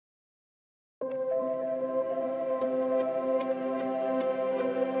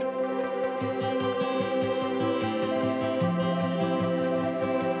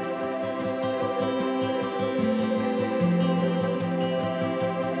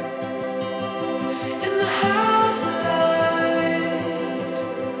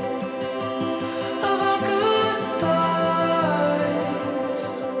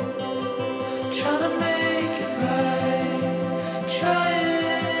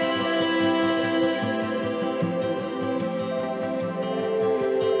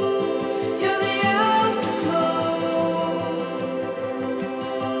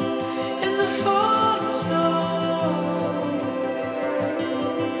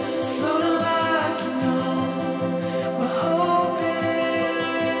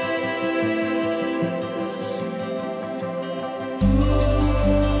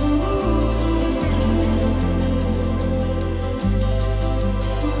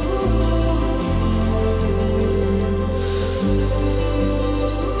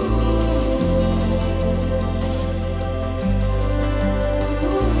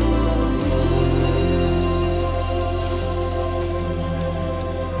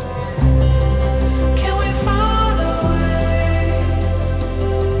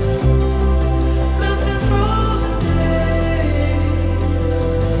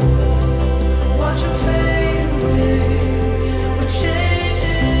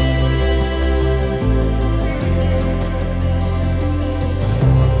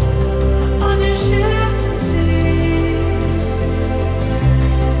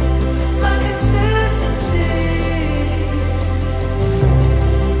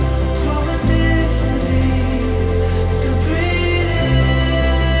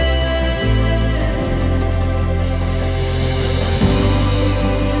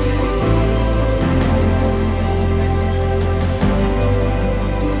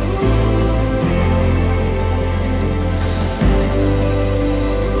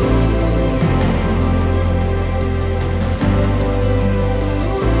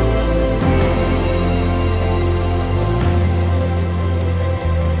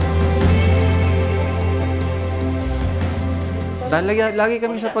Lagi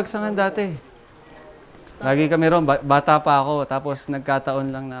kami sa pagsangan dati. Lagi kami ron, bata pa ako. Tapos nagkataon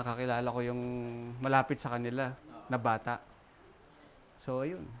lang na kakilala ko yung malapit sa kanila na bata. So,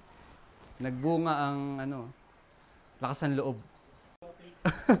 ayun. Nagbunga ang, lakas ng loob.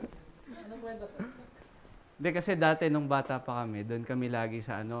 Hindi, kasi dati nung bata pa kami, doon kami lagi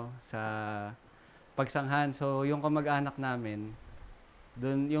sa, sa pagsanghan. So, yung kamag-anak namin,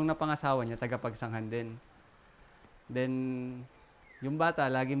 doon, yung napangasawa niya, taga-pagsanghan din. Then, yung bata,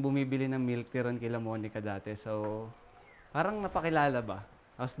 laging bumibili ng milk tea ron kila Monica dati. So, parang napakilala ba?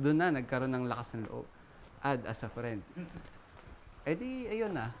 Tapos doon na, nagkaroon ng lakas ng loob. Add as a friend. Eh di,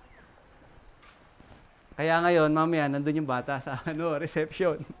 ayun na. Kaya ngayon, mamaya, nandun yung bata sa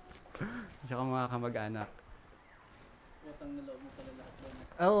reception. Tsaka mga kamag-anak.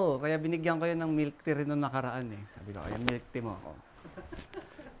 Oo, kaya binigyan ko yun ng milk tea rin nung nakaraan eh. Sabi ko, yung milk tea mo. Oh.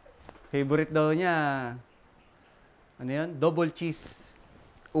 Favorite daw niya, ano yun? Double cheese.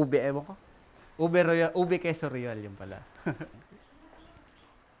 Ube, ewan ko. Ube queso royal, yun pala.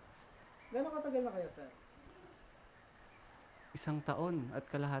 Gano'ng katagal na kayo, sir? 1 taon at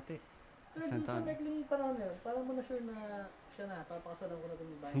kalahati. Sir, dun sa maikling panahon na yun, parang mo na sure na siya na, papakasalan ko na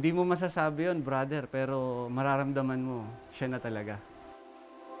itong bahay. Hindi mo masasabi yun, brother, pero mararamdaman mo, siya na talaga.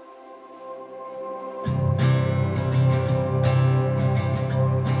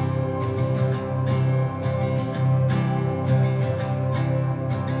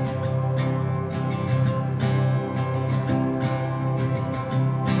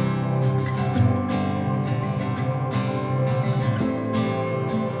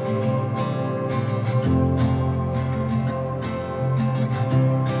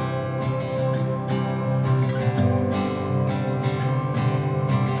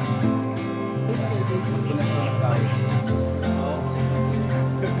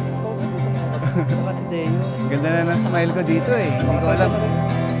 Ganda na ng smile ko dito eh. Hindi ko alam.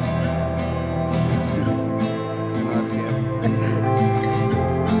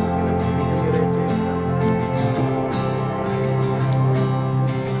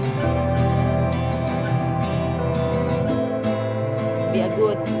 Be a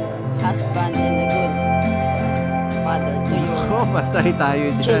good husband and a good father to your patay tayo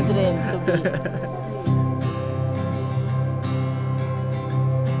dyan. Children to be.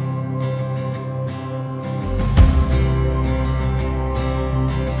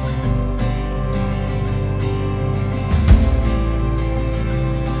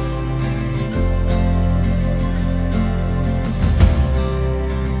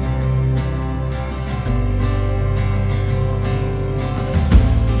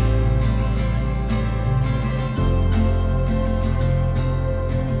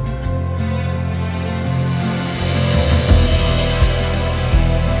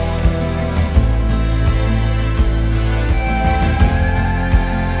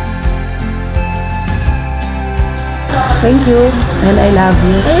 Thank you, and I love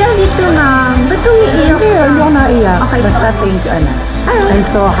you. I love you too, ma'am. Ba't umiiyak ka? Hindi ako naiyak. Okay. Basta thank you, anak. I'm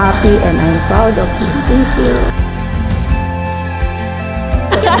so happy and I'm proud of you. Thank you.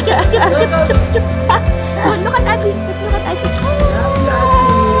 Oh, look at Aegis. Let's look at Aegis.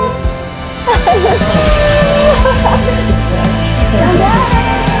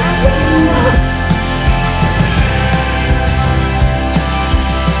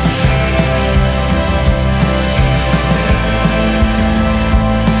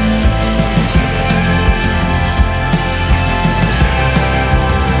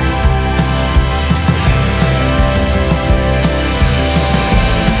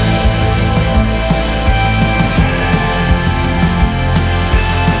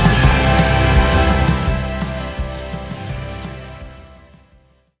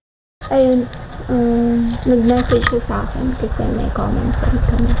 Ayun, nag-message siya sa akin kasi may comment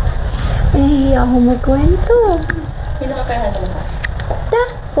kami. Nahihiya ako magkwento. Pinakapahal mo sa akin?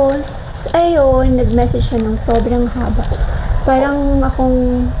 Tapos, ayun, nag-message siya ng sobrang haba. Parang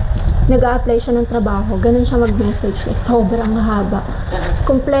akong nag-a-apply siya ng trabaho, ganun siya mag-message siya, sobrang haba.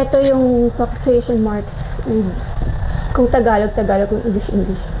 Kompleto yung punctuation marks, kung Tagalog, kung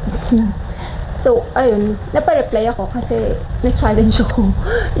English. So, ayun, napareply ako kasi na-challenge ako.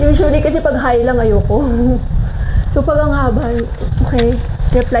 Usually kasi pag hi lang ayoko. So, pag ang haba, okay,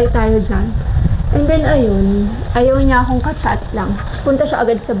 reply tayo dyan. And then, ayun, ayaw niya akong ka-chat lang. Punta siya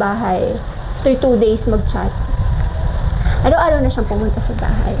agad sa bahay. After 2 days mag-chat. Araw-araw na siyang pumunta sa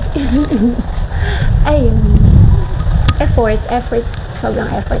bahay. Ayun. Effort.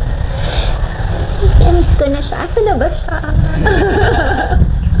 Sobrang effort. Miss ko na siya. Asa na ba siya?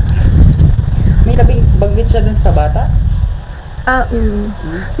 May nabing banggit siya dun sa bata?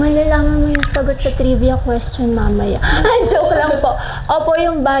 Malalaman mo yung sagot sa trivia question mamaya. Joke lang po. Opo,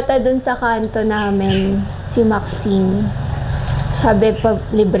 yung bata dun sa kanto namin, si Maxine. Sabi pa,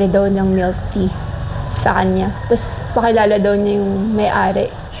 libre daw ng milk tea sa kanya. Tapos, pakilala daw niya yung may-ari.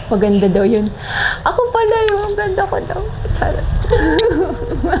 Maganda daw yun. Ako pala yung ganda ko daw. Charot.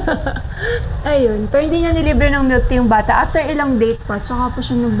 Ayun. Pero hindi niya nilibre ng milk tea yung bata. After ilang date pa, tsaka pa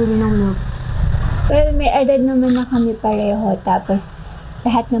siya nagbili ng milk. Well, may edad naman na kami pareho. Tapos,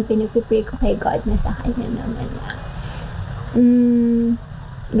 lahat ng pinagpipray ko kay God na sa kanya naman na.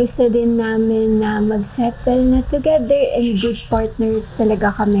 Gusto din namin na mag-settle na together and good partners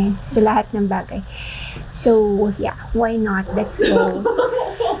talaga kami sa lahat ng bagay. So, yeah, why not? Let's go.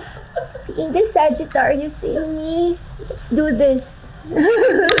 In the Sagittarius in me, let's do this.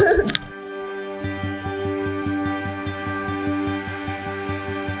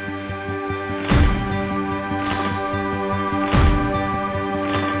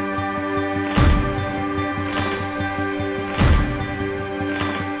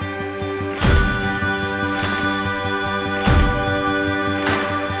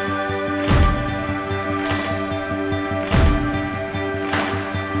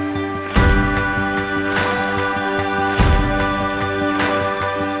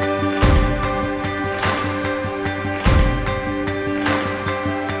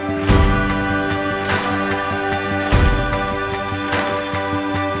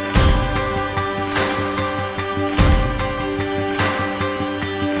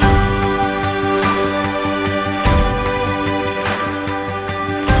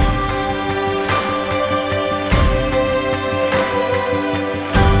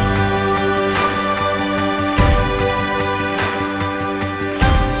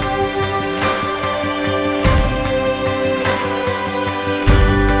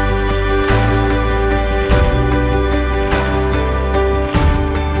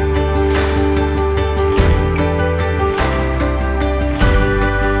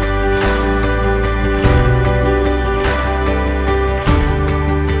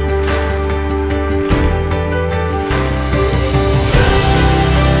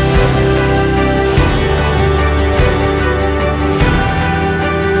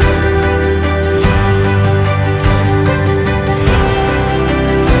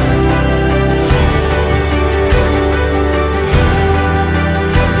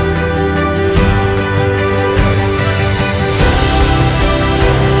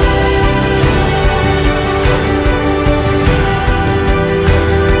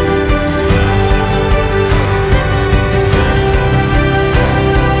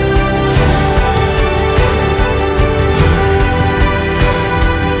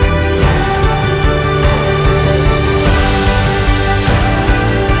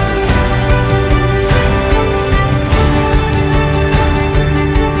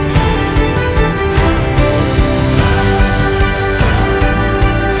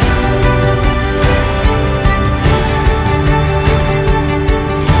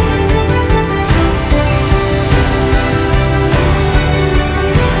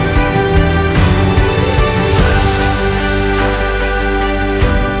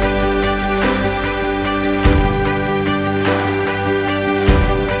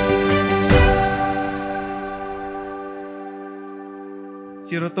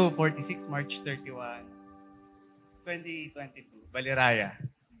 0246, March 31, 2022, Baliraya.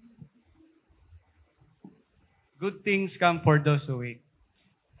 Good things come for those who wait.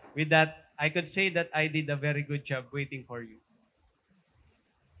 With that, I could say that I did a very good job waiting for you.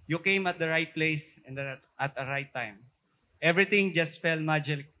 You came at the right place and at the right time. Everything just fell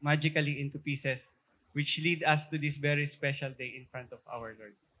magically into pieces, which lead us to this very special day in front of our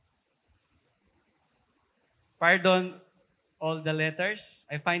Lord. Pardon all the letters.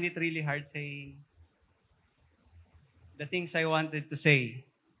 I find it really hard saying the things I wanted to say.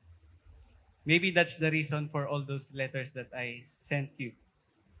 Maybe that's the reason for all those letters that I sent you.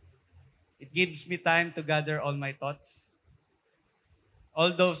 It gives me time to gather all my thoughts, all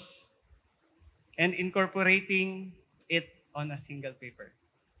those, and incorporating it on a single paper.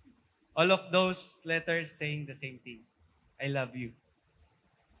 All of those letters saying the same thing. I love you.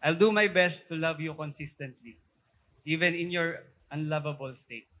 I'll do my best to love you consistently, even in your unlovable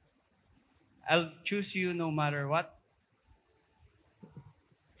state. I'll choose you no matter what.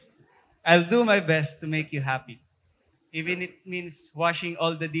 I'll do my best to make you happy, even if it means washing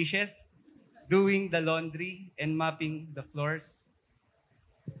all the dishes, doing the laundry, and mopping the floors.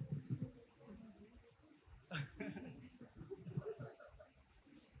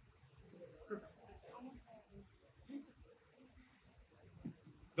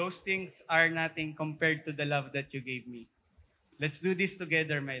 Those things are nothing compared to the love that you gave me. Let's do this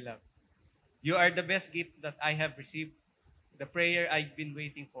together, my love. You are the best gift that I have received, the prayer I've been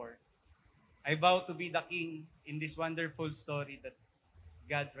waiting for. I vow to be the king in this wonderful story that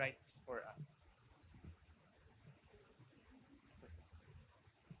God writes for us.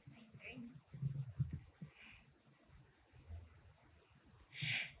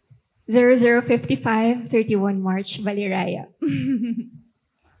 0055, 31 March, Baliraya.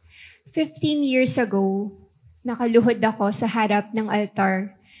 15 years ago, nakaluhod ako sa harap ng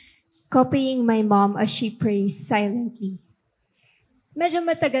altar, copying my mom as she prays silently. Medyo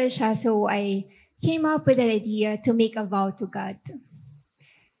matagal siya, so I came up with an idea to make a vow to God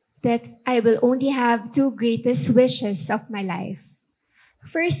that I will only have two greatest wishes of my life.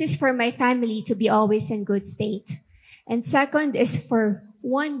 First is for my family to be always in good state. And second is for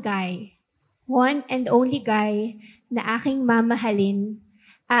one guy, one and only guy na aking mamahalin,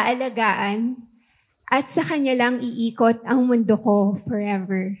 aalagaan, at sa kanya lang iikot ang mundo ko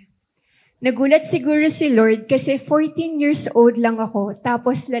forever. Nagulat siguro si Lord kasi 14 years old lang ako,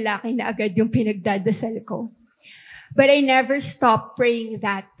 tapos lalaki na agad yung pinagdadasal ko. But I never stopped praying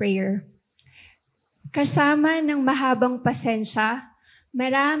that prayer. Kasama ng mahabang pasensya,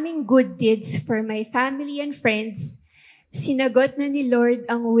 maraming good deeds for my family and friends, sinagot na ni Lord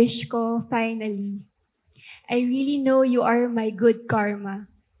ang wish ko finally. I really know you are my good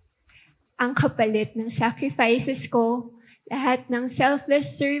karma. Ang kapalit ng sacrifices ko, lahat ng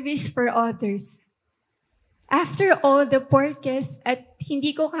selfless service for others. After all the porkes at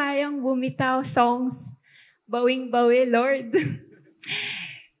hindi ko kayang bumitaw songs, bawing-bawi, Lord.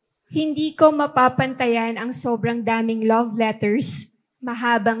 Hindi ko mapapantayan ang sobrang daming love letters,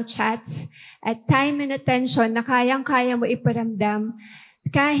 mahabang chats, at time and attention na kayang-kaya mo iparamdam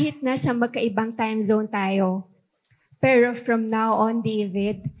kahit nasa magkaibang time zone tayo. Pero from now on,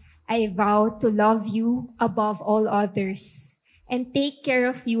 David, I vow to love you above all others and take care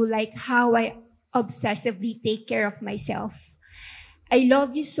of you like how I obsessively take care of myself. I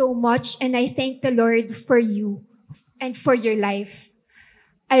love you so much and I thank the Lord for you and for your life.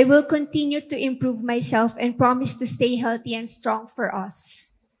 I will continue to improve myself and promise to stay healthy and strong for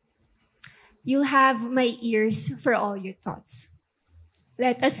us. You'll have my ears for all your thoughts.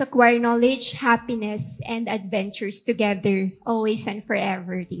 Let us acquire knowledge, happiness, and adventures together, always and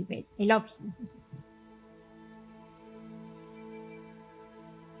forever, David. I love you.